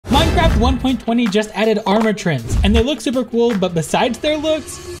Minecraft 1.20 just added armor trims, and they look super cool, but besides their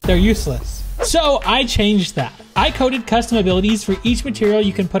looks, they're useless. So I changed that. I coded custom abilities for each material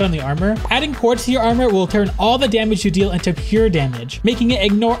you can put on the armor. Adding quartz to your armor will turn all the damage you deal into pure damage, making it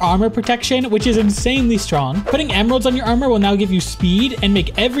ignore armor protection, which is insanely strong. Putting emeralds on your armor will now give you speed and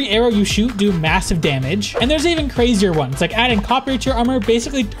make every arrow you shoot do massive damage. And there's even crazier ones, like adding copper to your armor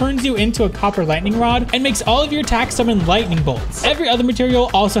basically turns you into a copper lightning rod and makes all of your attacks summon lightning bolts. Every other material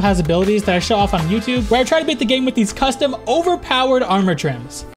also has abilities that I show off on YouTube, where I try to beat the game with these custom overpowered armor trims.